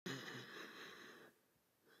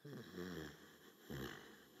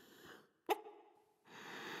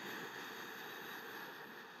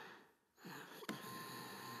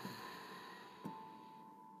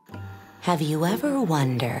Have you ever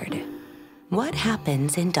wondered what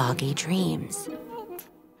happens in doggy dreams?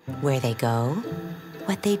 Where they go,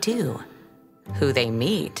 what they do, who they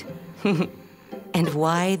meet, and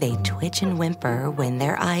why they twitch and whimper when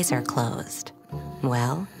their eyes are closed?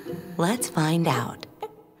 Well, let's find out.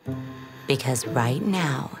 Because right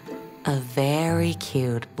now, a very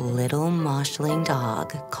cute little Moshling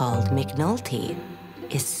dog called McNulty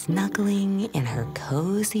is snuggling in her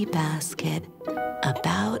cozy basket,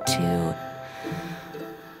 about to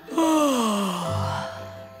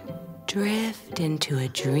drift into a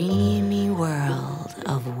dreamy world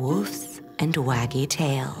of woofs and waggy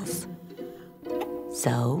tails.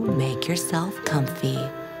 So make yourself comfy,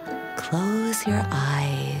 close your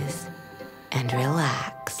eyes, and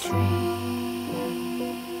relax.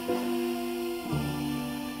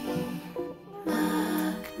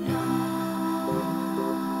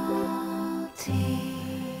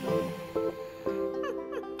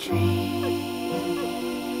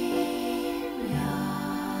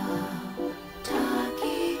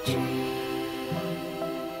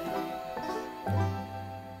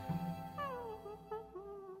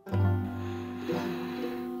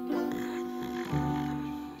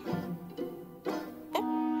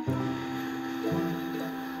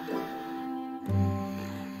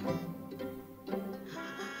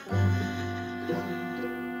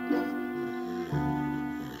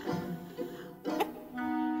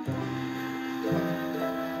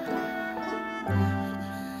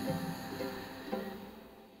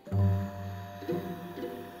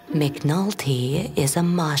 McNulty is a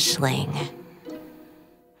Moshling,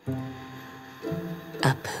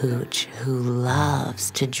 a pooch who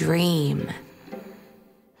loves to dream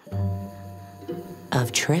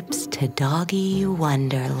of trips to doggy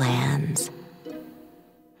wonderlands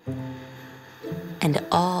and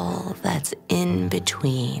all that's in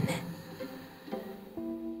between.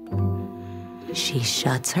 She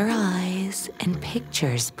shuts her eyes and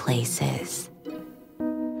pictures places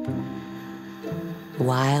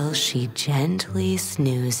while she gently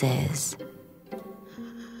snoozes,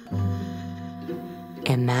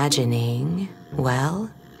 imagining, well,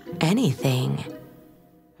 anything.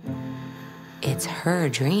 It's her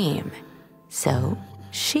dream, so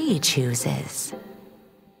she chooses.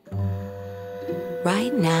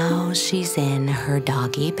 Right now, she's in her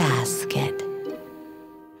doggy basket,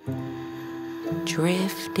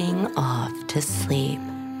 drifting off to sleep,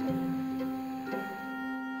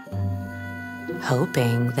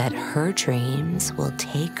 hoping that her dreams will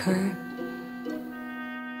take her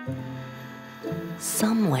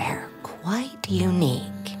somewhere quite unique.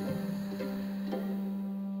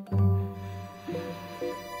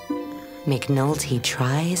 McNulty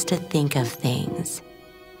tries to think of things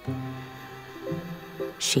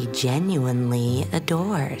she genuinely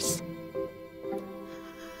adores.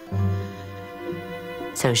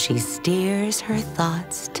 So she steers her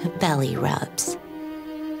thoughts to belly rubs,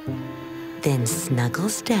 then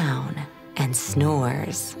snuggles down and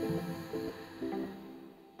snores.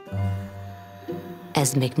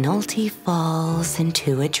 As McNulty falls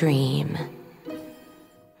into a dream,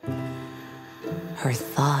 her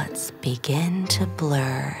thoughts begin to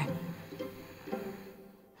blur,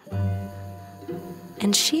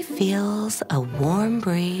 and she feels a warm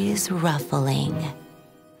breeze ruffling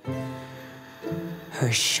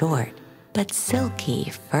her short but silky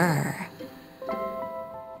fur.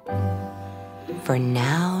 For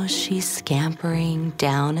now she's scampering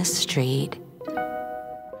down a street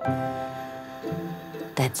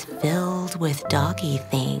that's filled with doggy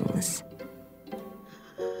things,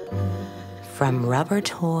 from rubber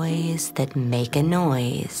toys that make a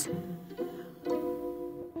noise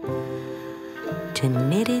to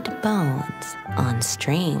knitted bones on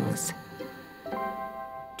strings.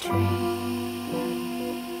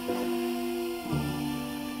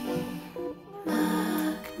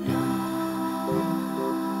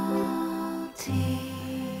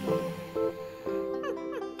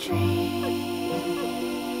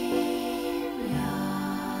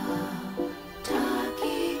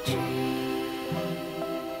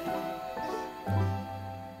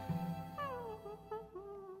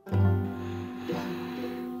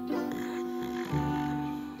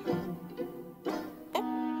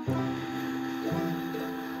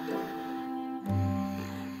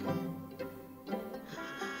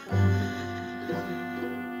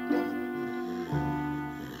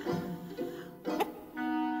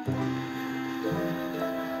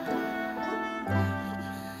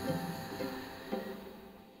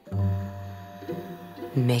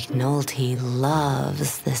 McNulty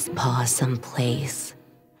loves this possum place.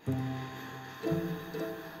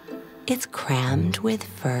 It's crammed with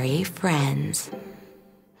furry friends.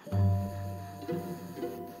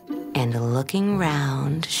 And looking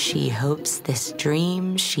round, she hopes this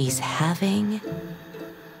dream she's having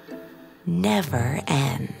never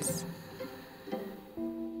ends.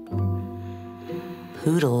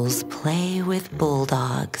 Poodles play with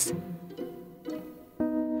bulldogs,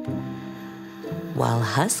 while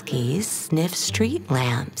huskies sniff street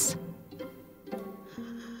lamps.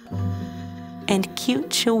 And cute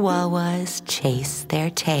chihuahuas chase their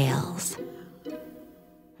tails,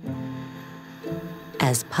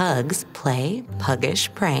 as pugs play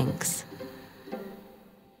puggish pranks.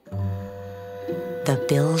 The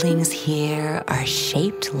buildings here are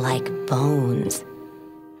shaped like bones,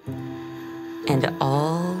 and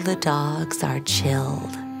all the dogs are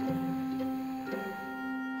chilled.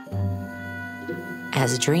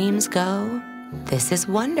 As dreams go, this is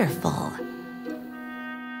wonderful.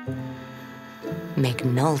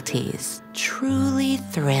 McNulty's truly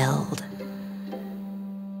thrilled.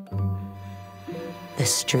 The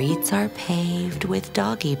streets are paved with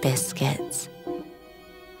doggy biscuits.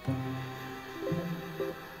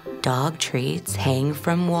 Dog treats hang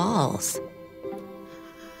from walls.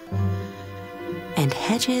 And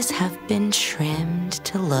hedges have been trimmed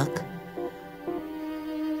to look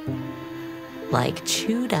like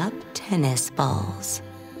chewed up tennis balls.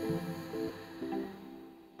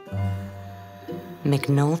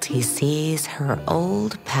 McNulty sees her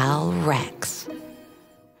old pal Rex,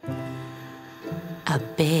 a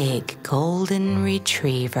big golden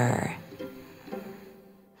retriever,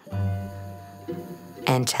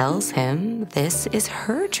 and tells him this is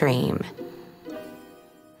her dream.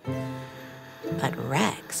 But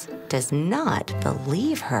Rex does not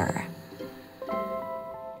believe her.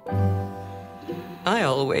 I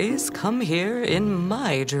always come here in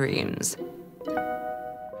my dreams.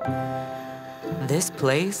 This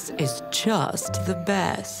place is just the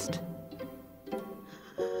best,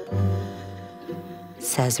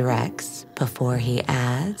 says Rex before he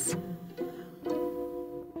adds,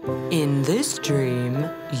 in this dream,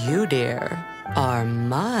 you, dear, are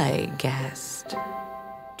my guest.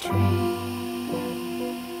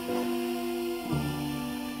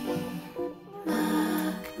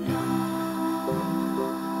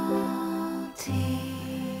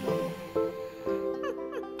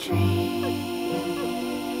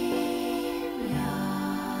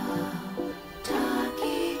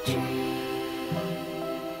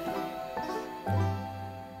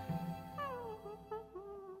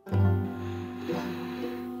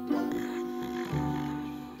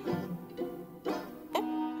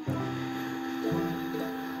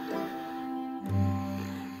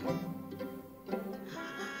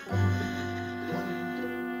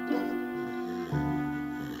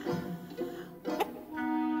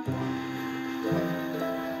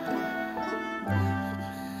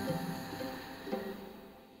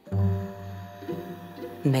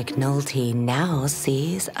 McNulty now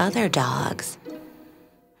sees other dogs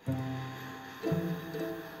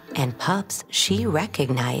and pups she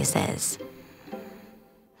recognizes.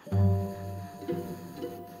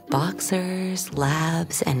 Boxers,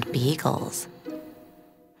 labs, and beagles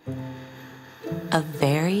of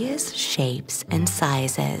various shapes and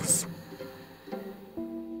sizes.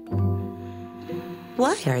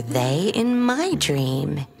 Why are they in my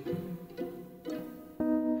dream?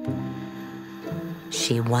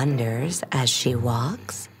 She wonders as she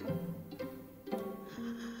walks.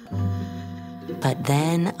 But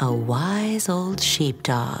then a wise old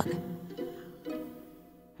sheepdog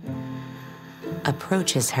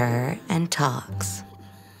approaches her and talks.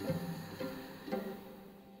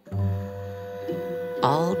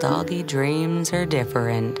 All doggy dreams are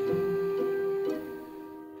different.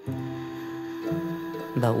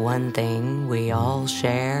 But one thing we all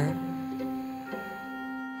share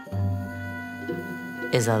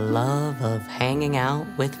is a love of hanging out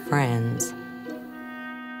with friends.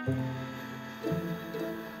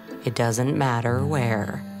 It doesn't matter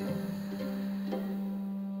where.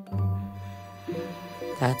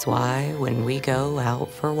 That's why when we go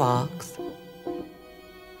out for walks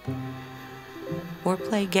or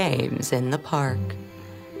play games in the park,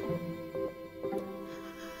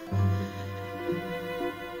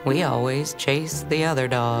 we always chase the other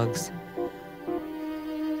dogs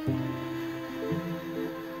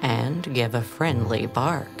and give a friendly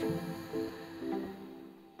bark.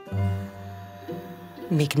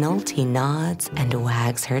 McNulty nods and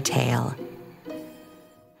wags her tail.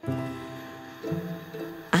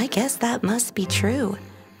 I guess that must be true.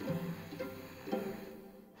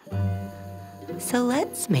 So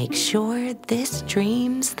let's make sure this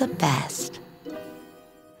dream's the best.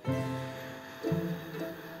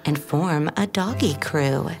 And form a doggy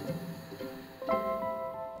crew.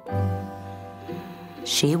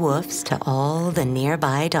 She woofs to all the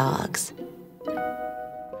nearby dogs.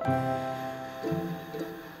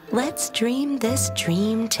 Let's dream this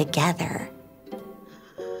dream together.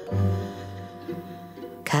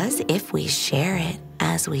 'Cause if we share it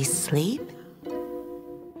as we sleep,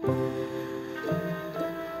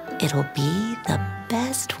 it'll be the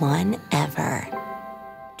best one ever.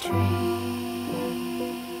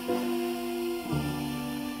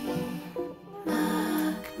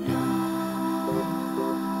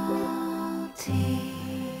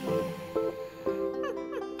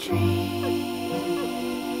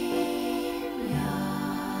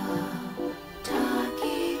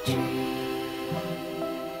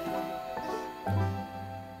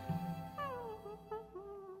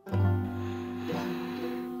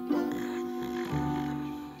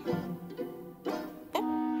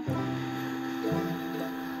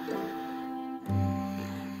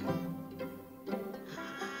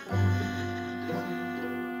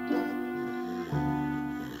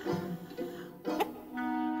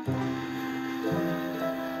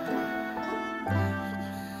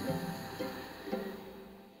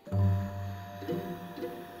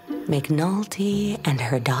 McNulty and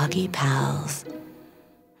her doggy pals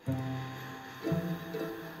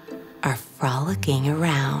are frolicking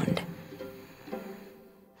around,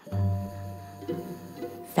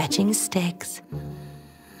 fetching sticks,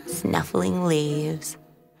 snuffling leaves,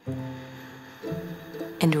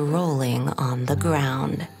 and rolling on the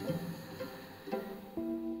ground.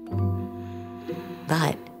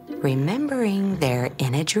 But remembering they're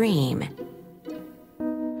in a dream,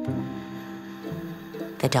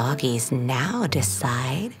 the doggies now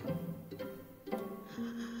decide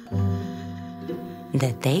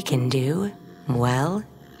that they can do, well,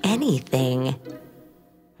 anything.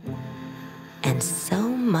 And so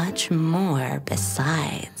much more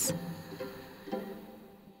besides.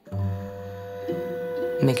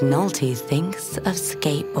 McNulty thinks of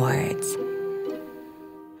skateboards.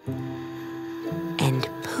 And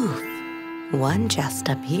poof, one just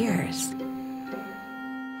appears.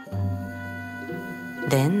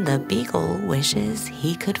 Then the beagle wishes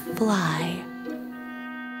he could fly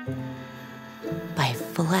by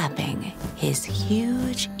flapping his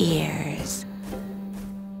huge ears.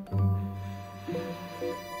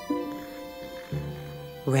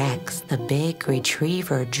 Rex, the big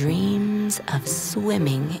retriever, dreams of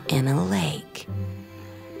swimming in a lake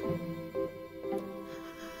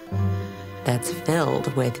that's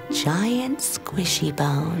filled with giant squishy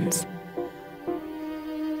bones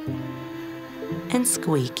and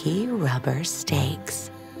squeaky rubber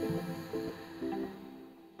stakes.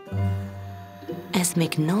 As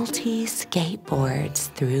McNulty skateboards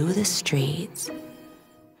through the streets,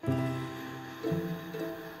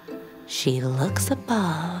 she looks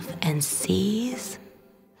above and sees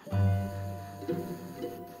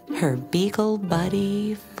her beagle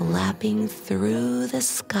buddy flapping through the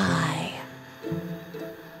sky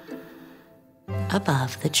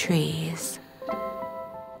above the trees.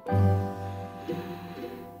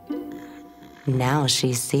 Now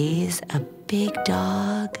she sees a big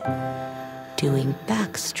dog doing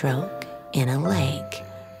backstroke in a lake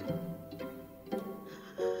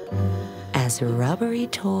as rubbery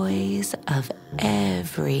toys of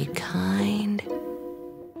every kind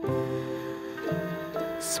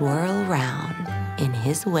swirl round in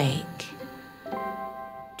his wake.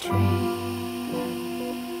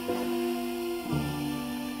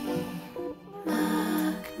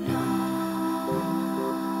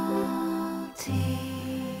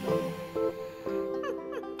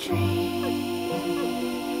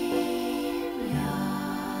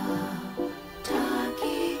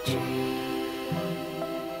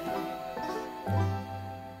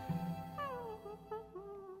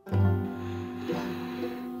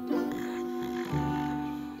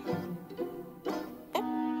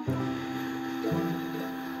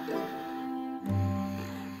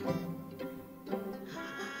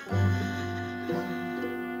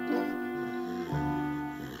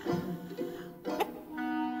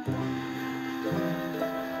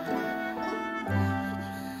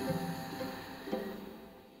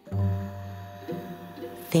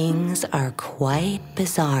 Things are quite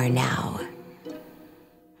bizarre now.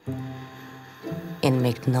 In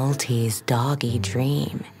McNulty's doggy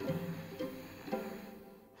dream,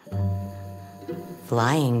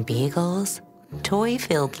 flying beagles,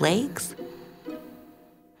 toy-filled lakes.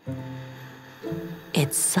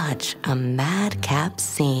 It's such a madcap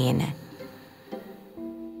scene.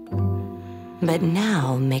 But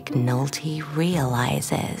now McNulty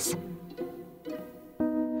realizes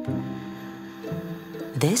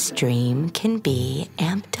this dream can be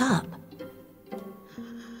amped up.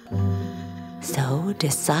 So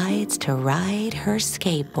decides to ride her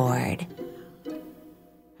skateboard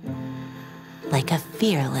like a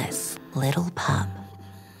fearless little pup.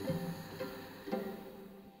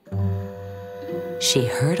 She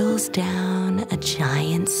hurtles down a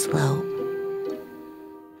giant slope,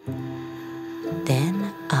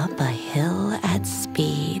 then up a hill at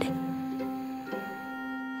speed,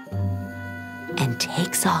 and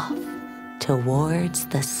takes off towards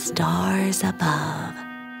the stars above.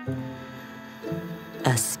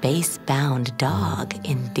 A space-bound dog,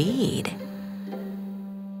 indeed.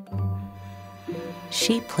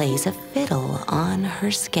 She plays a fiddle on her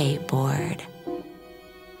skateboard,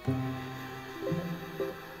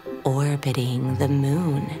 orbiting the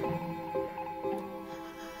moon,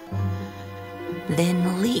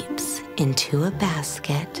 then leaps into a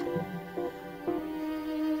basket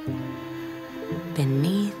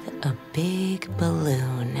beneath a big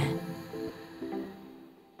balloon.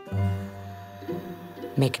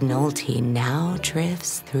 McNulty now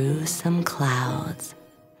drifts through some clouds,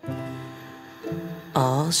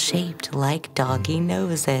 all shaped like doggy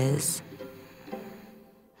noses.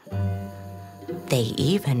 They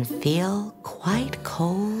even feel quite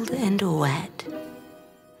cold and wet.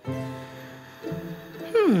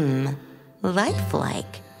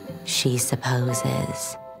 Lifelike, she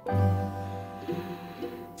supposes.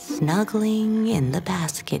 Snuggling in the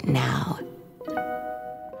basket now,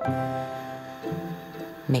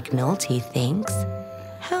 McNulty thinks,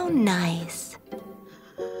 how nice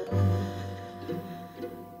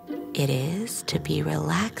it is to be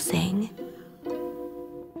relaxing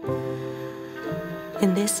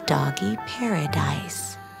in this doggy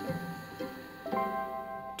paradise.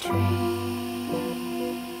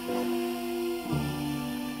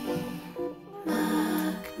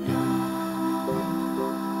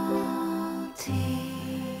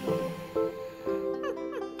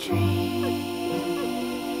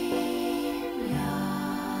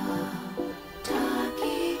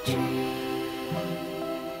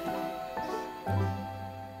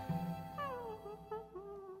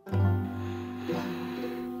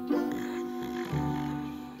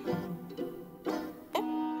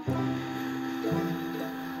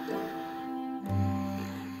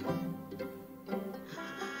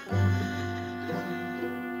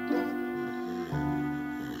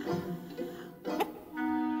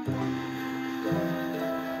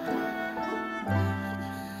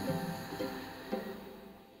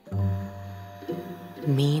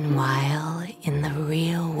 Meanwhile, in the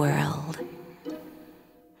real world,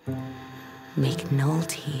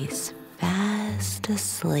 McNulty's fast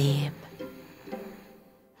asleep.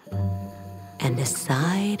 And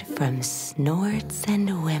aside from snorts and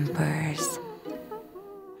whimpers,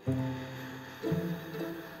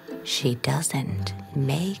 she doesn't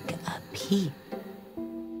make a peep.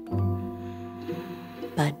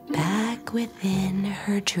 But back within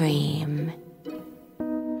her dream,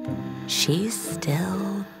 she's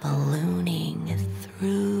still ballooning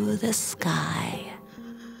through the sky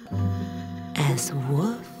as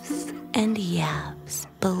woofs and yaps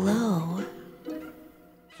below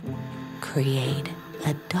create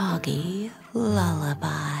a doggy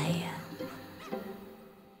lullaby.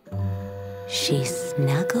 She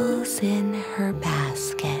snuggles in her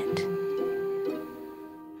basket,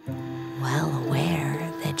 well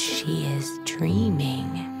aware that she is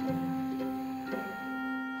dreaming,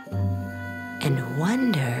 and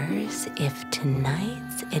wonders if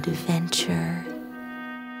tonight's adventure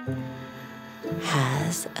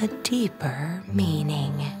has a deeper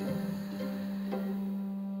meaning.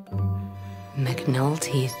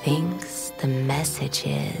 McNulty thinks the message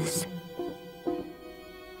is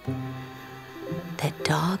that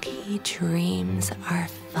doggy dreams are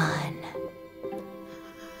fun,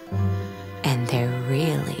 and they're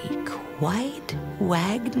really quite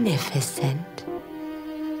wagnificent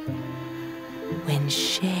when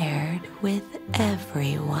shared with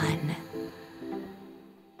everyone.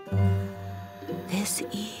 This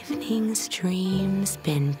evening's dream's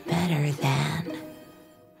been better than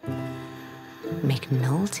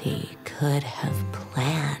McNulty could have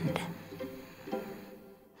planned.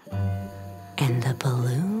 And the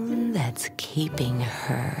balloon that's keeping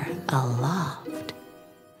her aloft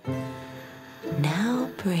now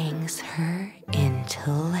brings her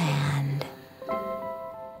into land.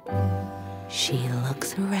 She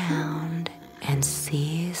looks around and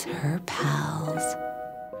sees her pals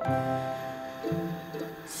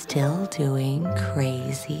still doing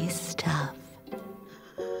crazy stuff,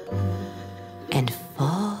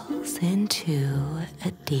 into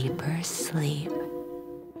a deeper sleep.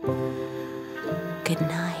 Good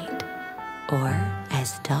night, or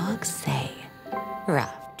as dogs say,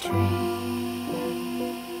 rough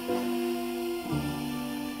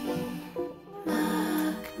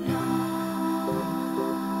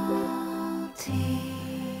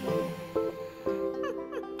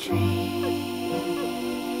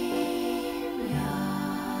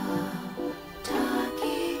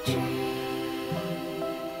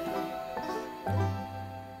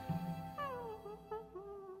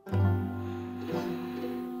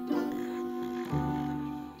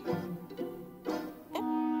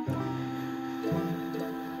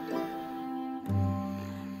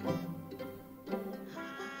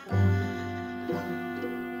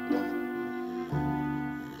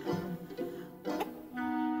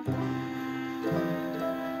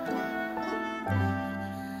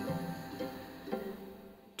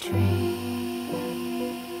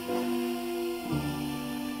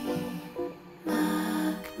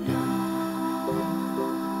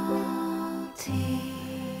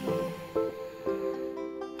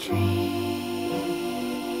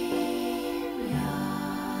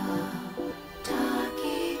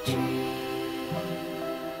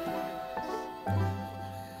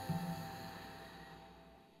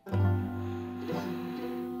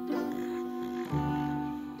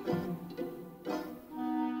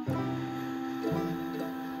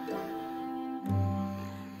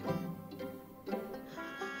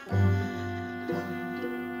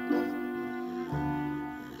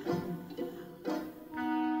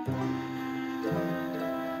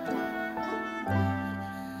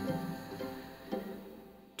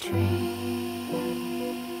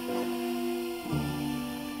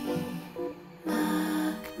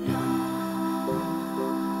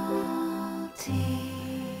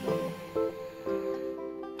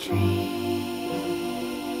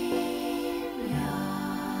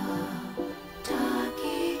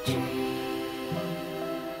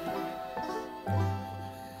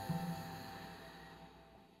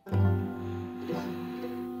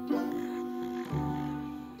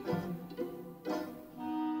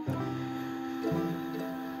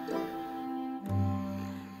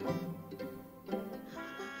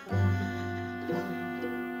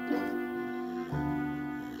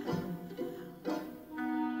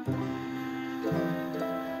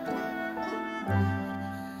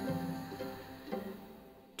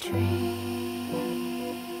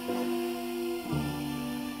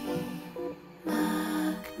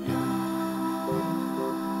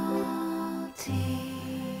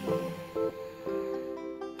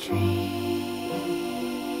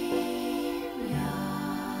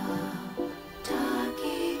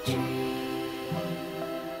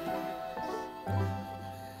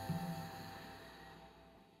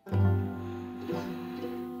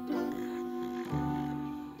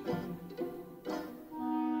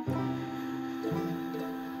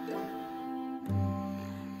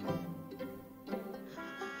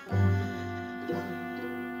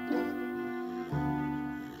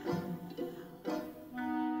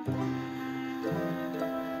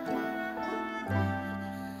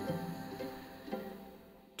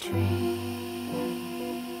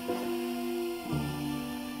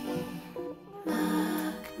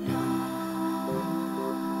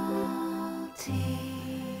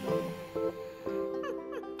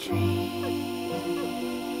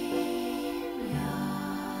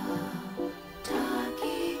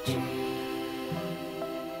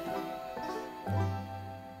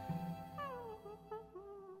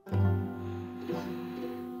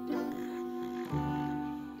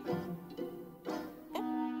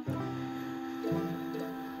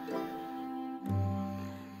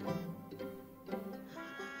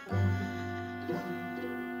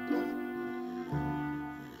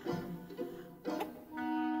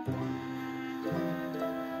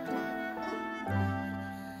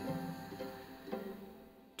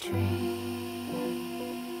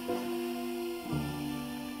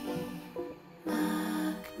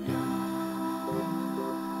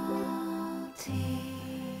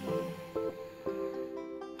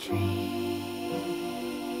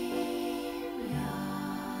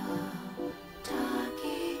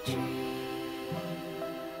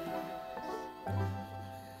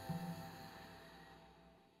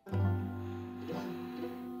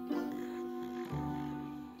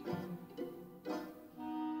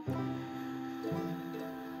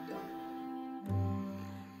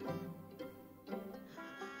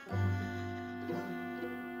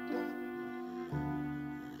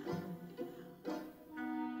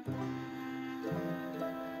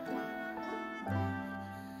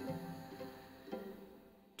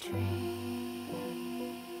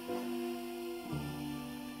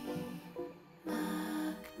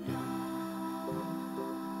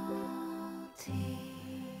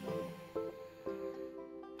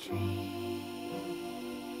dreamy.